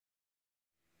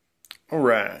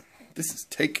Alright, this is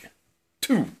take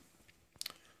 2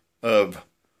 of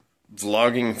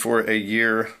vlogging for a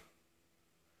year,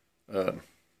 and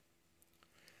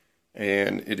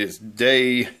it is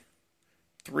day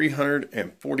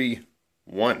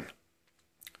 341,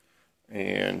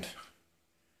 and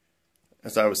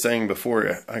as I was saying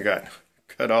before, I got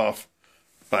cut off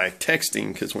by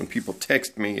texting, because when people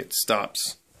text me, it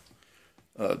stops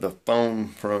the phone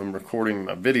from recording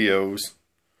my videos.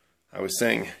 I was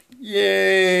saying,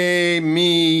 yay,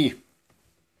 me.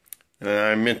 And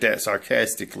I meant that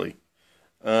sarcastically.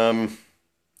 I'm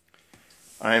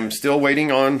still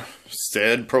waiting on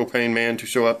said propane man to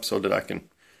show up so that I can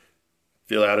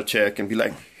fill out a check and be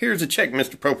like, here's a check,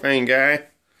 Mr. Propane Guy.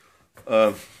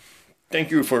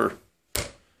 Thank you for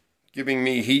giving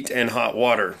me heat and hot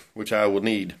water, which I will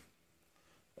need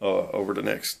over the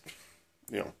next,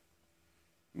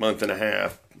 month and a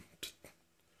half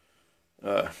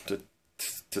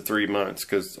to 3 months,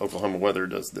 because Oklahoma weather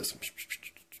does this,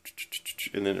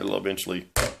 and then it'll eventually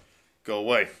go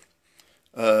away.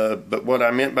 But what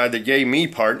I meant by the yay me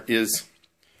part is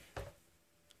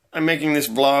I'm making this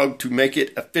vlog to make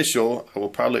it official. I will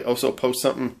probably also post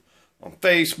something on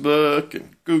Facebook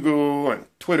and Google and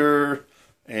Twitter,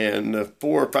 and the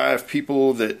 4 or 5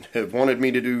 people that have wanted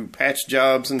me to do patch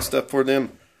jobs and stuff for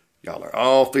them, y'all are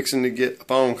all fixing to get a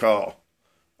phone call.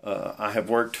 I have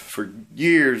worked for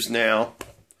years now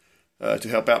to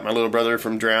help out my little brother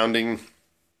from drowning.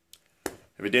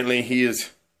 Evidently, he is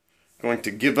going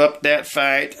to give up that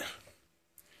fight,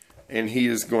 and he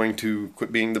is going to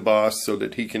quit being the boss so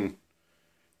that he can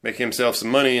make himself some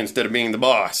money instead of being the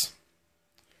boss.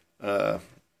 I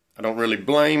don't really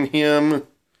blame him,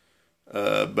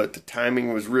 but the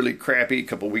timing was really crappy a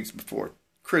couple weeks before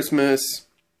Christmas.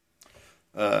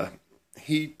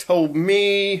 He told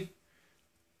me,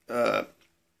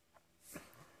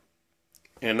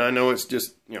 and I know it's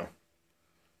just,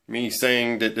 me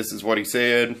saying that this is what he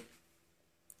said.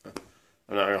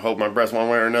 I'm not going to hold my breath one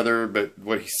way or another, but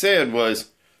what he said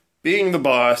was, being the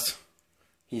boss,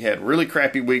 he had really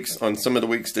crappy weeks on some of the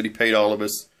weeks that he paid all of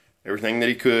us everything that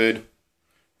he could,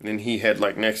 and then he had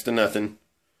like next to nothing.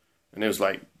 And it was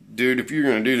like, dude, if you're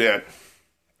going to do that,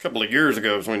 a couple of years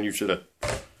ago is when you should have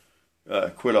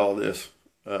quit all this.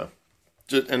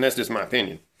 And that's just my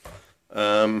opinion.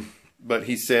 But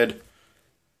he said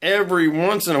every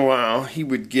once in a while he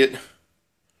would get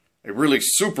a really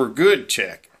super good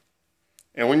check.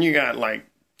 And when you got like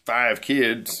 5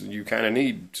 kids, you kind of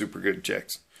need super good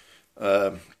checks.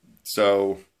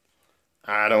 So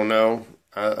I don't know,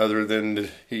 other than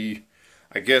I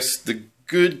guess the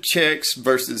good checks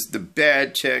versus the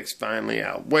bad checks finally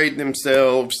outweighed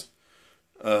themselves.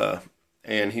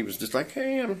 And he was just like,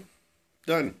 hey, I'm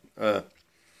done.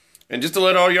 And just to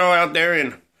let all y'all out there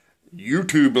in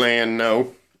YouTube land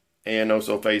know, and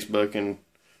also Facebook and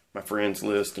my friends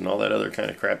list and all that other kind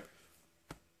of crap,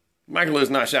 Michael is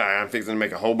not shy. I'm fixing to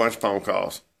make a whole bunch of phone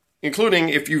calls, including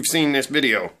if you've seen this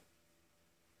video.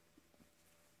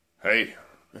 Hey,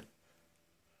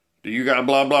 do you got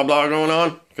blah, blah, blah going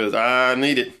on? Because I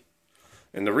need it.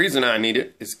 And the reason I need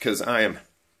it is because I am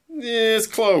this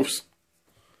close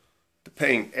to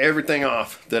paying everything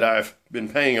off that I've been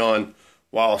paying on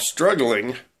while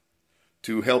struggling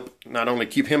to help not only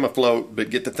keep him afloat, but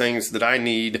get the things that I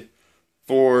need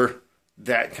for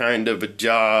that kind of a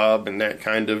job and that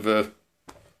kind of a,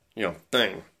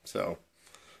 thing. So,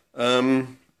 I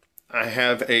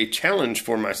have a challenge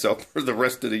for myself for the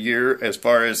rest of the year as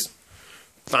far as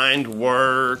find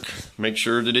work, make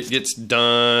sure that it gets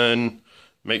done,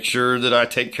 make sure that I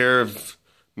take care of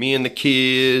me and the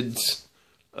kids,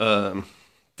 that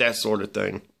sort of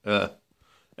thing.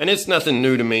 And it's nothing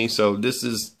new to me, so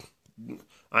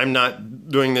I'm not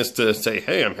doing this to say,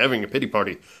 hey, I'm having a pity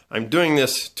party. I'm doing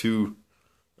this to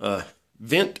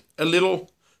vent a little,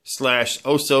 /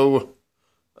 also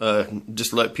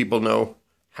just let people know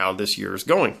how this year is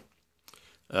going.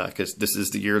 Because this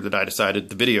is the year that I decided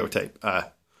to videotape.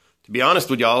 To be honest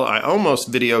with y'all, I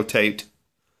almost videotaped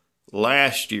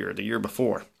last year, the year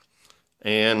before.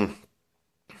 And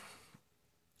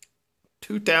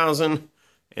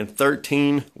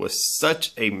 2013 was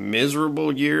such a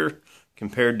miserable year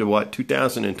compared to what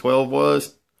 2012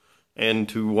 was and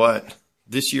to what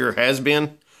this year has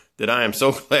been, that I am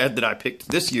so glad that I picked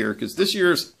this year, because this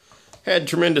year's had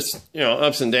tremendous,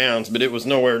 ups and downs, but it was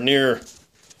nowhere near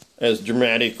as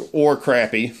dramatic or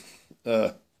crappy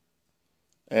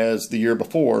as the year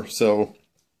before. So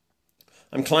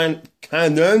I'm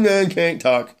can't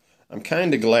talk. I'm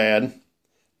kind of glad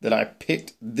that I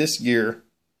picked this year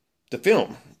to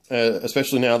film,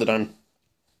 especially now that I'm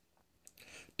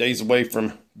days away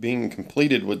from being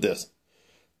completed with this.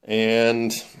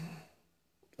 And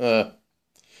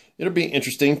it'll be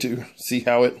interesting to see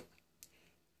how it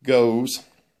goes.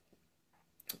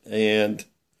 And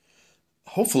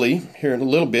hopefully, here in a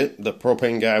little bit, the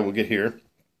propane guy will get here.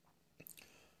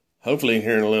 Hopefully,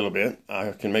 here in a little bit,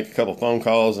 I can make a couple phone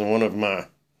calls and one of my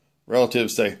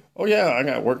relatives say, "Oh yeah, I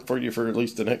got work for you for at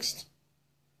least the next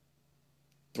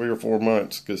 3 or 4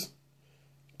 months." Because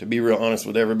to be real honest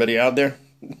with everybody out there,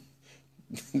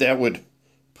 that would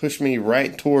push me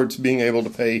right towards being able to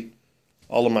pay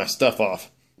all of my stuff off.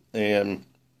 And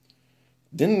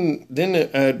then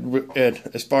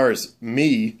as far as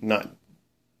me, not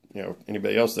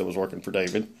anybody else that was working for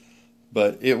David,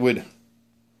 but it would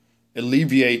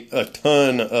alleviate a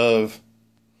ton of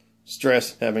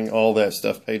stress having all that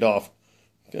stuff paid off.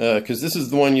 Because this is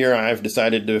the one year I've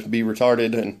decided to be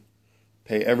retarded and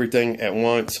pay everything at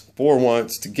once, for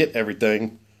once, to get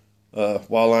everything,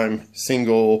 while I'm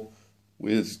single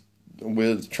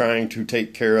with trying to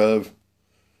take care of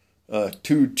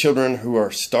 2 children who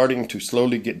are starting to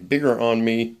slowly get bigger on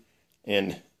me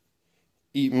and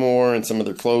eat more, and some of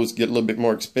their clothes get a little bit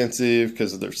more expensive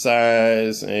because of their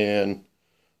size, and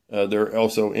they're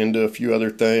also into a few other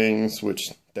things,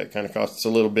 which that kind of costs a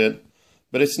little bit.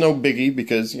 But it's no biggie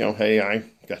because, hey, I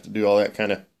got to do all that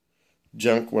kind of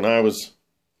junk when I was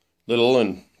little,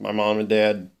 and my mom and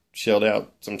dad shelled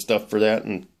out some stuff for that,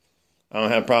 and I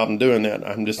don't have a problem doing that.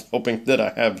 I'm just hoping that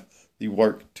I have the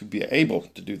work to be able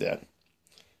to do that.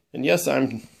 And yes,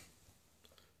 I'm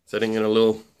sitting in a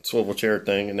little swivel chair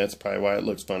thing, and that's probably why it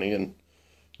looks funny. And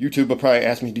YouTube will probably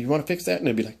ask me, "Do you want to fix that?" And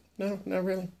I'd be like, "No, not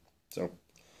really." So,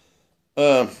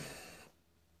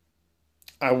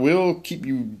 I will keep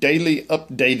you daily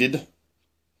updated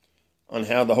on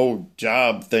how the whole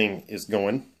job thing is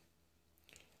going.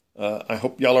 I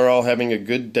hope y'all are all having a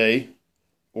good day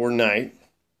or night.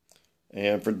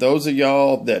 And for those of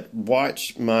y'all that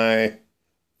watch my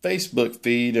Facebook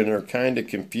feed and are kind of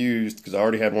confused, because I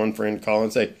already had one friend call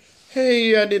and say,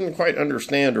 "Hey, I didn't quite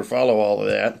understand or follow all of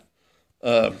that."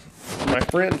 My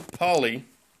friend Paulie,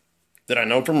 that I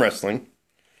know from wrestling,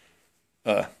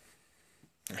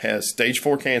 has stage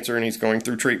 4 cancer, and he's going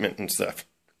through treatment and stuff.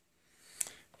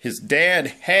 His dad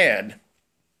had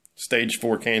stage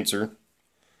 4 cancer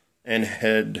and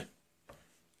had,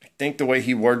 I think the way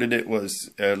he worded it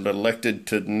was, elected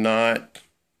to not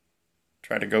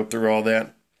try to go through all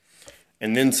that.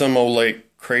 And then some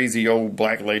crazy old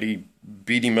black lady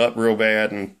beat him up real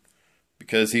bad, and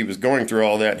because he was going through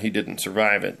all that, he didn't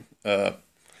survive it.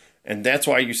 And that's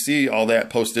why you see all that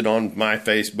posted on my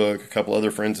Facebook, a couple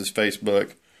other friends'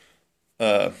 Facebook.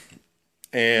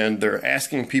 And they're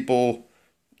asking people,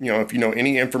 if you know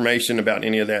any information about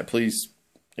any of that, please,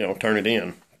 turn it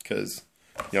in. Because,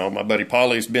 my buddy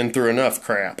Paulie's been through enough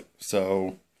crap.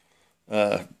 So,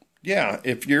 yeah,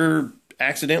 if you're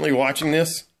accidentally watching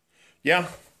this, yeah,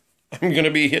 I'm going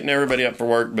to be hitting everybody up for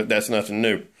work, but that's nothing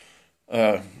new.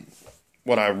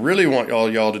 What I really want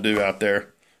y'all to do out there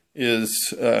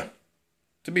is to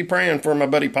be praying for my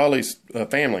buddy Paulie's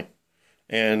family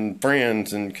and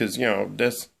friends, and because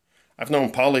I've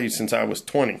known Paulie since I was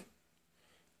 20,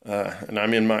 and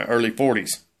I'm in my early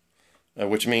 40s,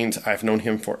 which means I've known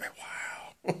him for a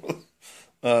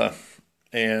while.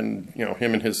 And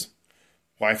him and his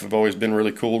wife have always been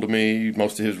really cool to me.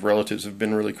 Most of his relatives have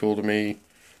been really cool to me,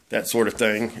 that sort of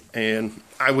thing, and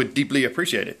I would deeply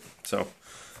appreciate it. So